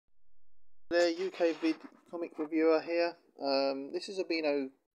UK comic reviewer here. This is a Beano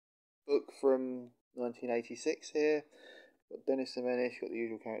book from 1986 here. Got Dennis the Menace, got the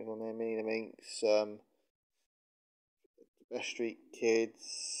usual characters on there, Minnie the Minx, Best Street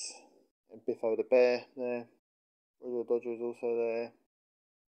Kids, and Biffo the Bear there. Roger the Dodger is also there.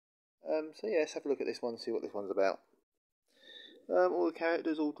 So yeah, let's have a look at this one, see what this one's about. All the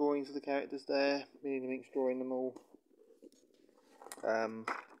characters, all drawings of the characters there. Minnie the Minx drawing them all.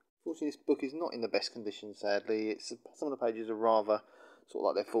 Unfortunately, this book is not in the best condition, sadly. Some of the pages are rather sort of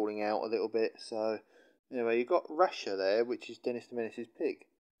like they're falling out a little bit. So, anyway, you've got Rasher there, which is Dennis the Menace's pig.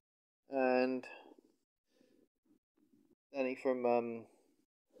 And Danny from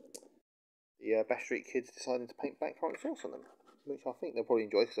the Bash Street Kids deciding to paint black currant sauce on them, which I think they'll probably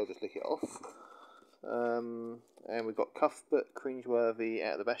enjoy because they'll just lick it off. And we've got Cuthbert, cringeworthy,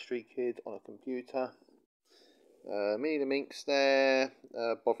 out of the Bash Street Kid on a computer. Minnie the Minx there,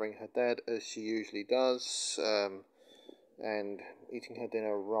 bothering her dad as she usually does, and eating her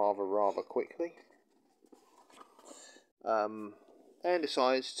dinner rather quickly, and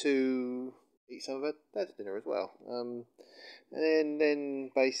decides to eat some of her dad's dinner as well, and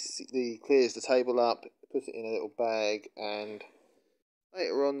then basically clears the table up, puts it in a little bag, and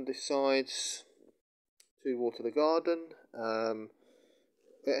later on decides to water the garden.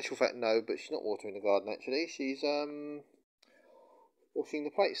 In actual fact, no, but she's not watering the garden, actually. She's washing the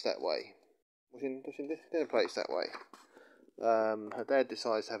plates that way. Washing dinner plates that way. Her dad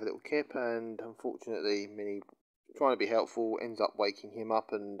decides to have a little kip, and unfortunately, Minnie, trying to be helpful, ends up waking him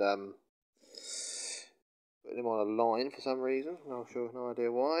up and putting him on a line for some reason. No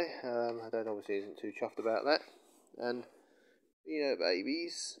idea why. Her dad obviously isn't too chuffed about that. And, you know,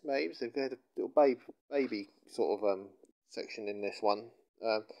 babes, they've got a little baby sort of section in this one.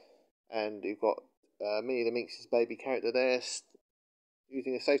 And you've got Minnie the Minx's baby character there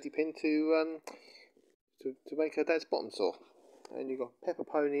using a safety pin to make her dad's bottom sore. And you've got Pepper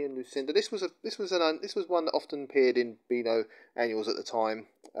Pony and Lucinda. This was one that often appeared in Beano annuals at the time.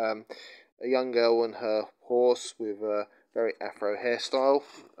 A young girl and her horse with a very afro hairstyle.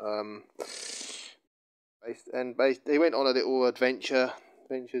 They went on a little adventures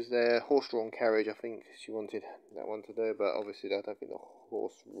there. Horse-drawn carriage, I think she wanted that one to do, but obviously I don't think the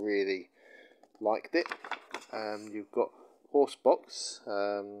horse really liked it. You've got Horse Box,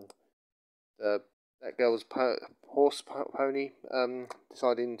 that girl's horse pony,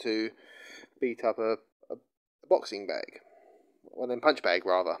 deciding to beat up a boxing bag, well then punch bag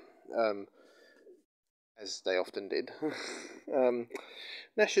rather, as they often did.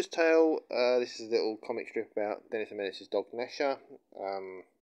 Nesha's Tale, this is a little comic strip about Dennis the Menace's dog Nesha.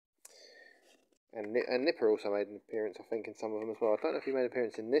 And Nipper also made an appearance, I think, in some of them as well. I don't know if he made an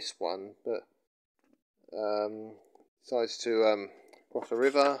appearance in this one, but decides to cross a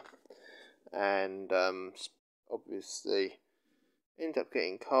river, and obviously ends up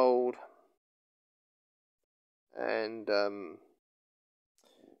getting cold, and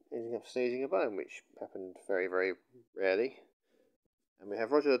ending up sneezing a bone, which happened very rarely. And we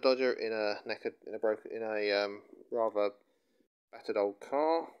have Roger the Dodger in a rather battered old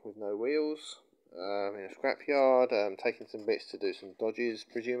car with no wheels, in a scrapyard, taking some bits to do some dodges,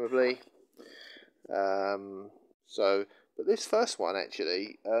 presumably. But this first one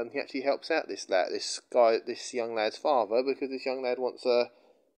actually, he actually helps out this young lad's father, because this young lad wants a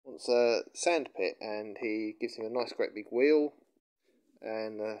sand pit, and he gives him a nice great big wheel,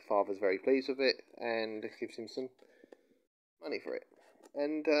 and the father's very pleased with it, and gives him some money for it,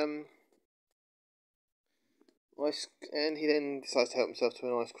 and he then decides to help himself to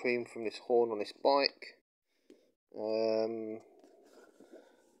an ice cream from this horn on this bike,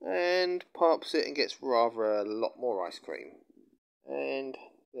 and pops it and gets rather a lot more ice cream. And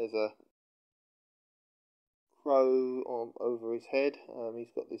there's a crow over his head.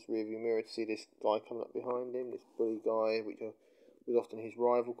 He's got this rearview mirror to see this guy coming up behind him, this bully guy, which was often his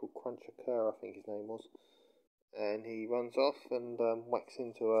rival, called Cruncher Kerr, I think his name was. And he runs off and whacks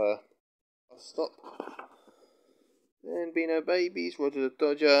into a bus stop. And Beano Babies, Roger the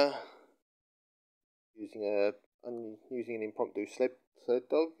Dodger, using an impromptu sled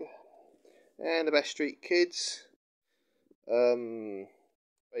dog, and the Bash Street Kids,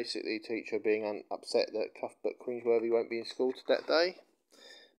 basically teacher being upset that Cuthbert Cringeworthy won't be in school that day,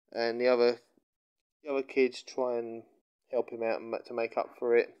 and the other kids try and help him out to make up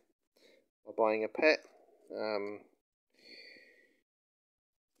for it by buying a pet.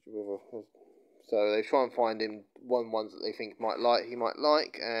 So they try and find him ones that they think he might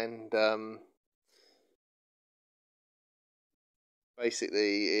like, and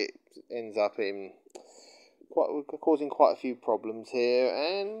basically it ends up in causing quite a few problems here,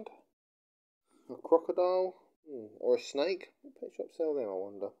 and A crocodile, or a snake. What pet shops sell them, I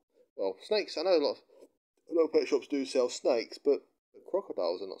wonder? Well, snakes, I know a lot of pet shops do sell snakes, but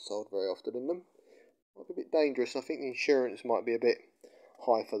crocodiles are not sold very often in them. Might be a bit dangerous. I think the insurance might be a bit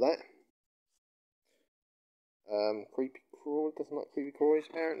high for that. Creepy crawl, doesn't like creepy crawlies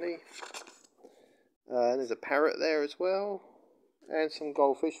apparently. There's a parrot there as well, and some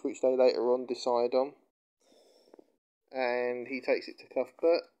goldfish which they later on decide on. And he takes it to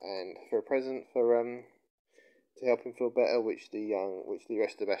Cuthbert and for a present for to help him feel better, which the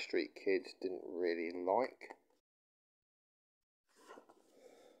rest of the Bash Street kids didn't really like.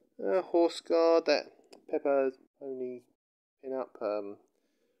 Horse guard, that Pepper's pony pin up,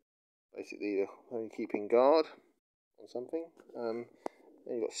 basically the pony keeping guard on something. Then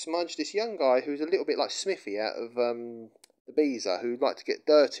you've got Smudge, this young guy who's a little bit like Smithy out of the Beezer, who'd like to get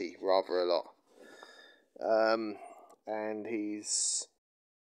dirty rather a lot. And he's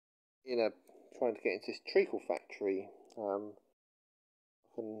trying to get into this treacle factory. I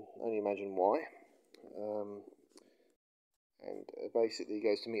can only imagine why. And basically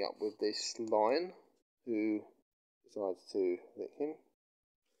goes to meet up with this lion who decides to lick him.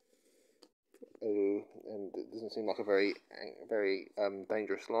 And it doesn't seem like a very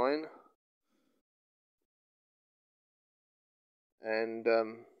dangerous lion. And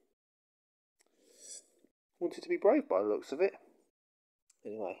wanted to be brave by the looks of it.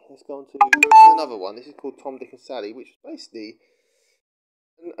 Anyway, let's go on to another one. This is called Tom, Dick and Sally, which is basically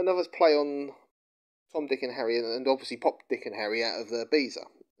another play on Tom, Dick and Harry, and obviously Pop, Dick and Harry out of the Beezer.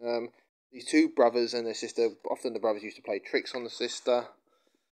 These two brothers and their sister, often the brothers used to play tricks on the sister,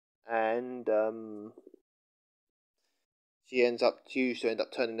 and she used to end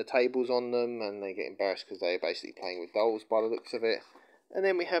up turning the tables on them, and they get embarrassed because they're basically playing with dolls by the looks of it. And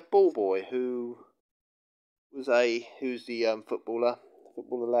then we have Ball Boy, who's the footballer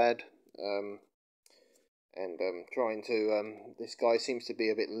lad, and trying to this guy seems to be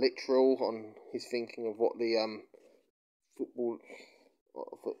a bit literal on his thinking of what the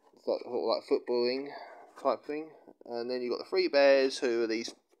footballing type thing. And then you've got the three bears, who are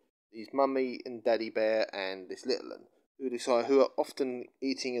these mummy and daddy bear and this little one, who are often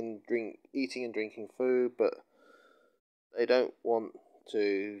eating and drinking food, but they don't want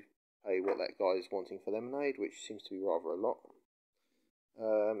to pay what that guy is wanting for lemonade, which seems to be rather a lot.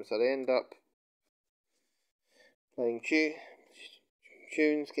 So they end up playing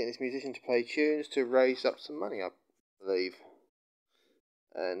tunes, getting this musician to play tunes to raise up some money, I believe,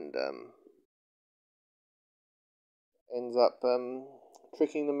 and ends up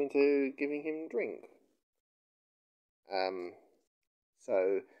tricking them into giving him drink.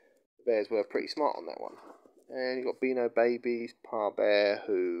 So the bears were pretty smart on that one. And you've got Beano Babies, Pa Bear,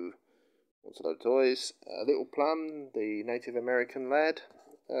 who wants a load of toys. Little Plum, the Native American lad,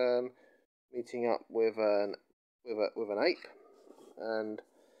 meeting up with an ape, and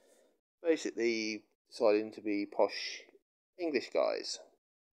basically deciding to be posh English guys,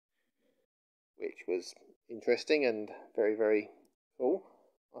 which was interesting and very, very cool,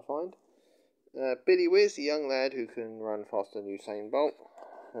 I find. Billy Whiz, the young lad who can run faster than Usain Bolt,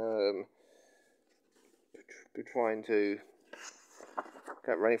 trying to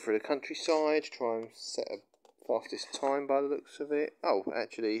go running through the countryside, try and set a fastest time by the looks of it. Oh,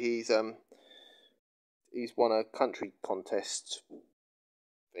 actually, he's won a country contest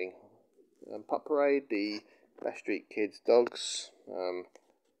thing. Pup Parade, the Bash Street Kids dogs,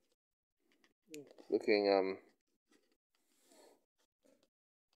 looking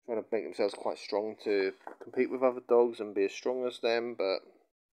trying to make themselves quite strong to compete with other dogs and be as strong as them, but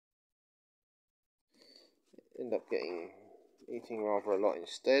end up eating rather a lot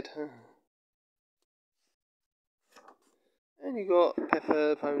instead. And you got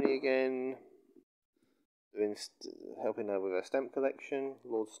Pepper Pony again, helping her with her stamp collection.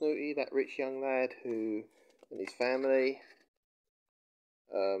 Lord Snooty, that rich young lad and his family,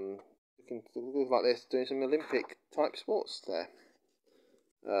 looking like they're doing some Olympic type sports there,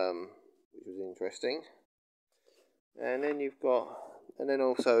 which was interesting. And then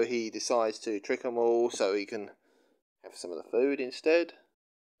also he decides to trick them all so he can have some of the food instead.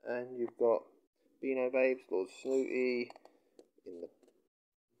 And you've got Beano Babes, Lord Snooty,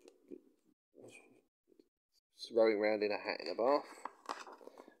 rowing around in a hat in a bath.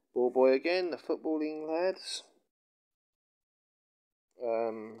 Ball Boy again, the footballing lads,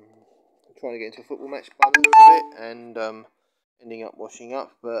 trying to get into a football match by the looks of it, and ending up washing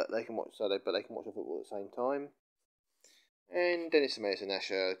up, but they can watch the football at the same time. And Dennis and Mason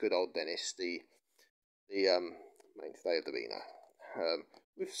Asher, good old Dennis, the mainstay of the Beano,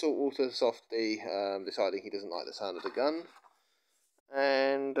 with Saltwater Softy deciding he doesn't like the sound of the gun,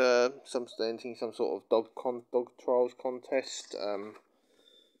 and some sort of dog trials contest,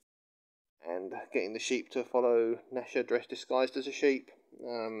 and getting the sheep to follow Nasher disguised as a sheep,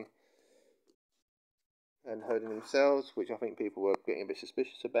 and herding themselves, which I think people were getting a bit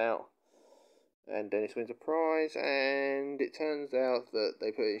suspicious about. And Dennis wins a prize, and it turns out that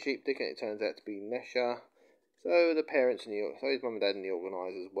they put in sheep ticket, and it turns out to be Nasher. So the parents and his mum and dad and the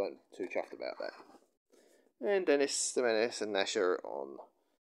organisers weren't too chuffed about that. And Dennis the Menace and Nasher are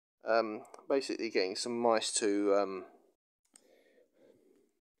on, basically getting some mice to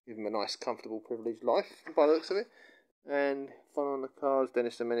give him a nice, comfortable, privileged life by the looks of it. And fun on the cars,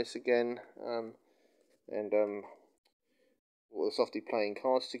 Dennis the Menace again, and all the softy playing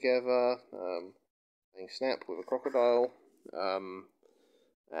cards together, playing Snap with a crocodile,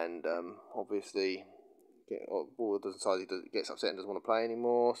 and obviously Ball decide he gets upset and doesn't want to play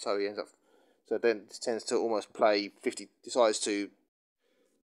anymore, so he ends up. So then tends to almost play 50. Decides to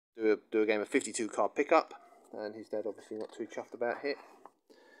do a game of 52 card pickup, and his dad obviously not too chuffed about it.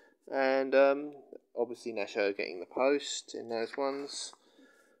 And obviously Nasher getting the post in those ones.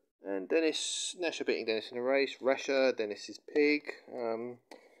 And Nasher beating Dennis in a race. Rasher, Dennis's pig,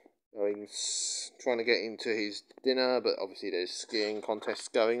 he's trying to get into his dinner, but obviously there's skiing contests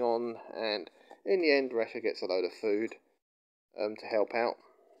going on. And in the end, Rasher gets a load of food to help out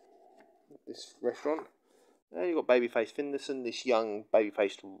this restaurant. And you've got Babyface Finderson, this young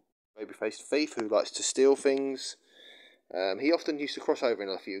baby-faced thief who likes to steal things. He often used to cross over in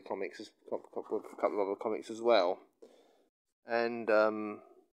a few comics, with a couple of other comics as well. And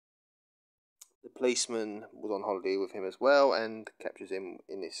the policeman was on holiday with him as well, and captures him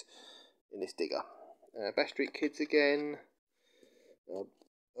in this digger. Bash Street Kids again,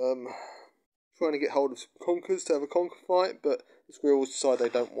 trying to get hold of some conkers to have a conker fight, but the squirrels decide they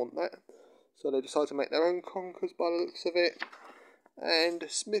don't want that, so they decide to make their own conkers by the looks of it. And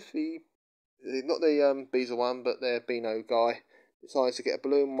Smithy, not the Beezer one, but their Beano guy, decides to get a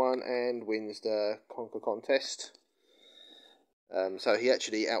balloon one and wins the conker contest. So he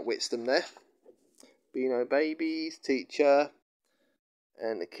actually outwits them there. Beano babies, teacher,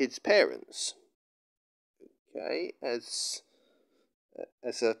 and the kids' parents. Okay, as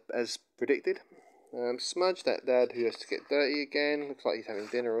predicted. Smudge, that dad who has to get dirty again. Looks like he's having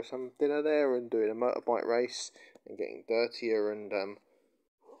dinner there and doing a motorbike race and getting dirtier and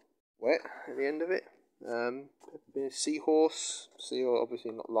wet at the end of it. Seahorse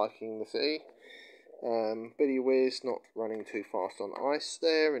obviously not liking the sea. Billy Whiz not running too fast on ice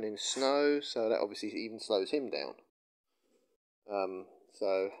there and in snow, so that obviously even slows him down.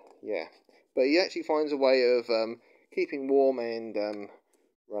 So yeah, but he actually finds a way of keeping warm and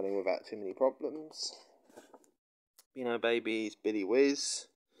running without too many problems. Babies, Billy Whiz,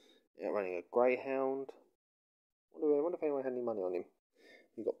 running a greyhound. I wonder if anyone had any money on him.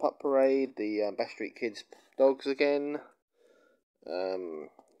 You've got Pup Parade, the Bash Street Kids dogs again,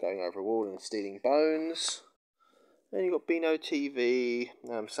 going over a wall and stealing bones. Then you've got Beano TV,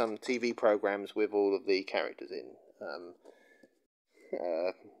 some TV programs with all of the characters in.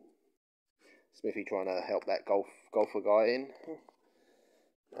 Smithy trying to help that golfer guy in.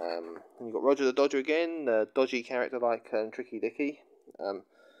 And you've got Roger the Dodger again, the dodgy character like Tricky Dicky.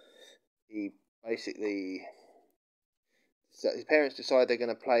 He basically, his parents decide they're going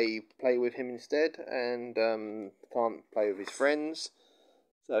to play with him instead, and can't play with his friends.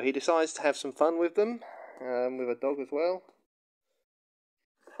 So he decides to have some fun with them, with a dog as well.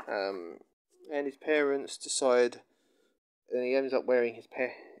 And his parents decide, and he ends up wearing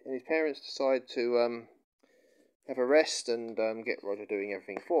and his parents decide to have a rest and get Roger doing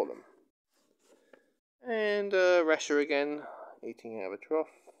everything for them. And Rasher again, eating out of a trough.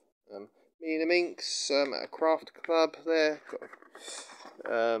 Minnie the Minx at a craft club there,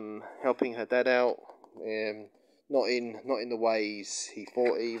 helping her dad out. Not in the ways he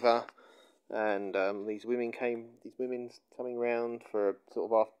thought either. And these women coming round for a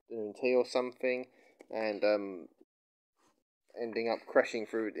sort of afternoon tea or something, and ending up crashing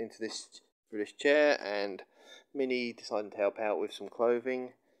through this chair, and Minnie deciding to help out with some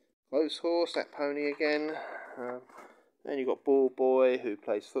clothing. Clothes Horse, that pony again. And you've got Ball Boy who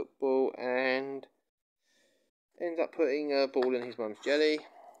plays football and ends up putting a ball in his mum's jelly.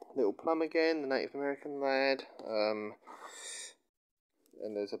 Little Plum again, the Native American lad.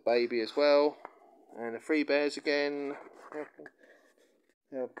 And there's a baby as well. And the Three Bears again.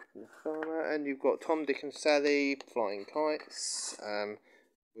 And you've got Tom, Dick and Sally flying kites.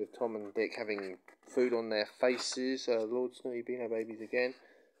 With Tom and Dick having food on their faces. Lord Snooty Beano babies again.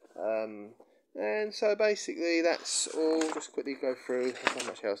 And so basically that's all. Just quickly go through. There's not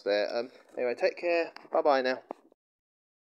much else there. Anyway, take care. Bye bye now.